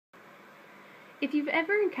If you've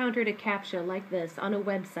ever encountered a CAPTCHA like this on a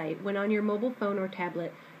website when on your mobile phone or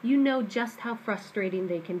tablet, you know just how frustrating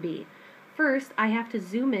they can be. First, I have to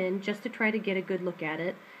zoom in just to try to get a good look at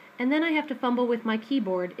it, and then I have to fumble with my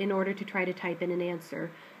keyboard in order to try to type in an answer,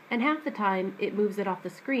 and half the time it moves it off the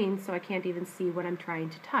screen so I can't even see what I'm trying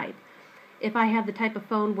to type. If I have the type of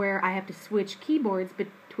phone where I have to switch keyboards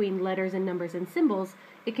between letters and numbers and symbols,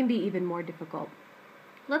 it can be even more difficult.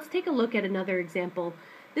 Let's take a look at another example.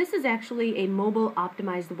 This is actually a mobile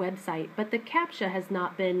optimized website, but the CAPTCHA has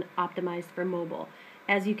not been optimized for mobile.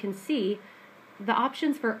 As you can see, the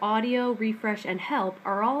options for audio, refresh, and help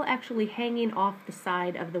are all actually hanging off the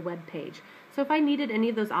side of the web page. So if I needed any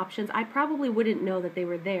of those options, I probably wouldn't know that they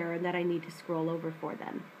were there and that I need to scroll over for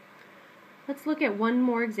them. Let's look at one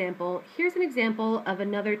more example. Here's an example of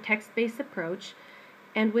another text-based approach.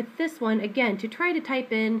 And with this one, again, to try to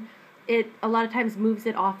type in, it a lot of times moves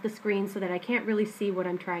it off the screen so that I can't really see what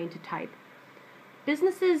I'm trying to type.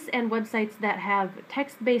 Businesses and websites that have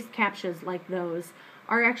text-based CAPTCHAs like those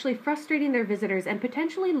are actually frustrating their visitors and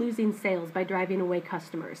potentially losing sales by driving away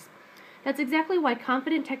customers. That's exactly why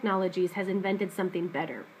Confident Technologies has invented something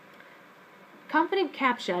better. Confident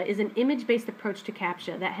CAPTCHA is an image-based approach to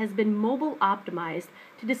CAPTCHA that has been mobile optimized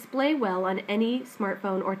to display well on any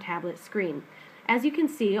smartphone or tablet screen. As you can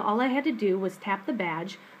see, all I had to do was tap the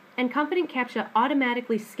badge, and Confident CAPTCHA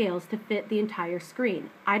automatically scales to fit the entire screen.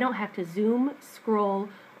 I don't have to zoom, scroll,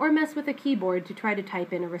 or mess with a keyboard to try to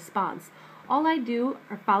type in a response. All I do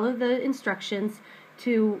are follow the instructions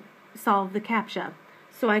to solve the CAPTCHA.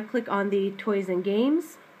 So I click on the toys and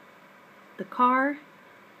games, the car,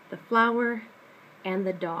 the flower, and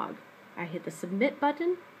the dog. I hit the submit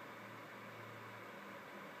button,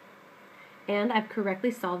 and I've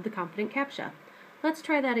correctly solved the Confident CAPTCHA. Let's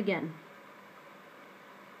try that again.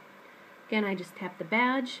 Again, I just tap the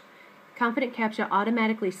badge. Confident CAPTCHA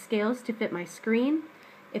automatically scales to fit my screen.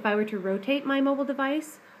 If I were to rotate my mobile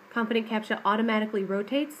device, Confident CAPTCHA automatically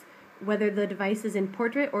rotates, whether the device is in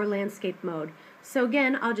portrait or landscape mode. So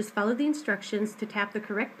again, I'll just follow the instructions to tap the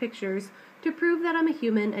correct pictures to prove that I'm a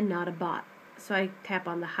human and not a bot. So I tap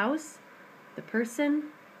on the house, the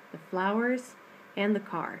person, the flowers, and the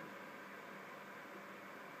car.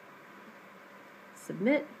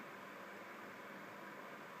 Submit.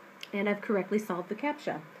 And I've correctly solved the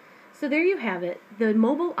CAPTCHA. So there you have it, the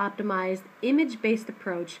mobile optimized, image-based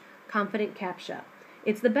approach, Confident CAPTCHA.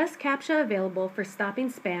 It's the best CAPTCHA available for stopping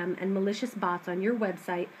spam and malicious bots on your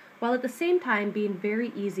website, while at the same time being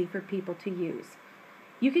very easy for people to use.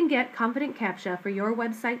 You can get Confident CAPTCHA for your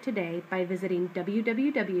website today by visiting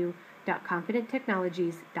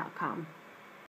www.confidenttechnologies.com.